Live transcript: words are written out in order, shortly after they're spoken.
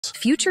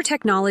Future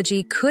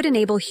technology could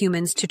enable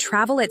humans to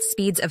travel at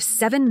speeds of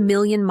 7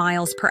 million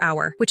miles per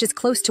hour, which is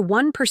close to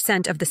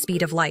 1% of the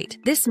speed of light.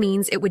 This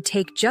means it would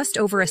take just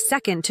over a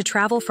second to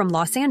travel from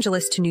Los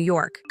Angeles to New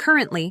York.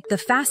 Currently, the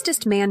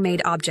fastest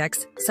man-made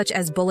objects, such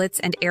as bullets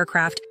and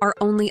aircraft, are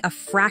only a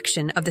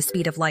fraction of the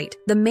speed of light.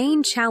 The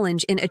main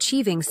challenge in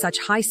achieving such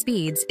high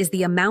speeds is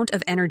the amount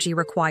of energy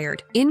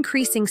required.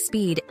 Increasing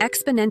speed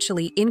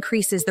exponentially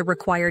increases the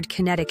required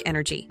kinetic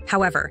energy.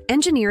 However,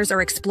 engineers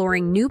are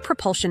exploring new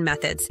propulsion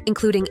methods,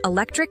 including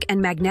electric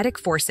and magnetic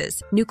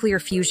forces, nuclear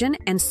fusion,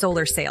 and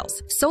solar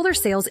sails. Solar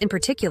sails in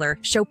particular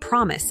show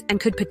promise and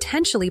could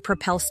potentially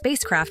propel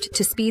spacecraft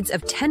to speeds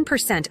of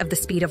 10% of the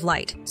speed of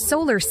light.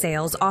 Solar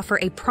sails offer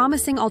a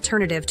promising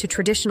alternative to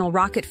traditional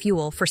rocket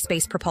fuel for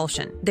space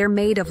propulsion. They're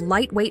made of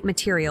lightweight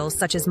materials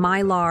such as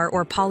mylar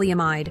or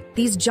polyamide.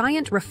 These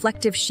giant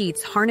reflective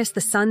sheets harness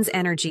the sun's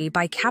energy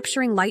by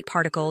capturing light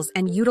particles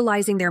and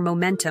utilizing their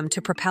momentum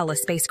to propel a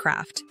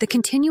spacecraft. The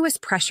continuous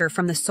pressure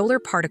from the solar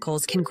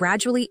particles can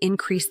gradually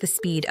increase the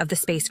speed of the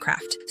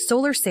spacecraft.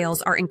 Solar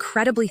sails are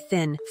incredibly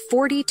thin,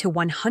 40 to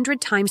 100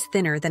 times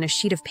thinner than a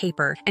sheet of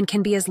paper, and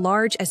can be as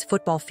large as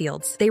football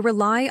fields. They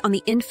rely on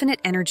the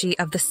infinite energy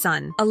of the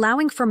sun,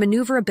 allowing for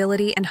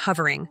maneuverability and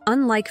hovering,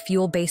 unlike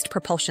fuel-based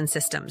propulsion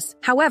systems.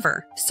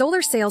 However,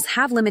 solar sails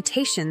have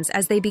limitations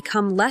as they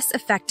become less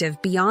effective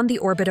beyond the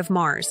orbit of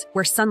Mars,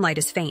 where sunlight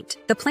is faint.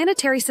 The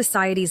Planetary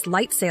Society's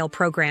Light Sail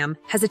program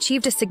has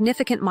achieved a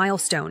significant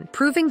milestone,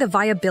 proving the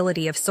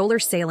viability of solar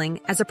sailing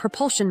as a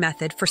propulsion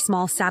method for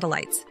small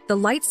satellites. The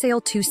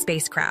LightSail 2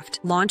 spacecraft,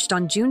 launched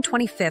on June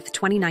 25,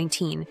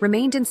 2019,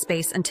 remained in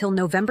space until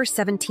November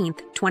 17,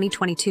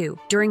 2022,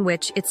 during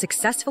which it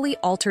successfully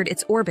altered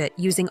its orbit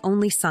using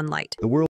only sunlight. The world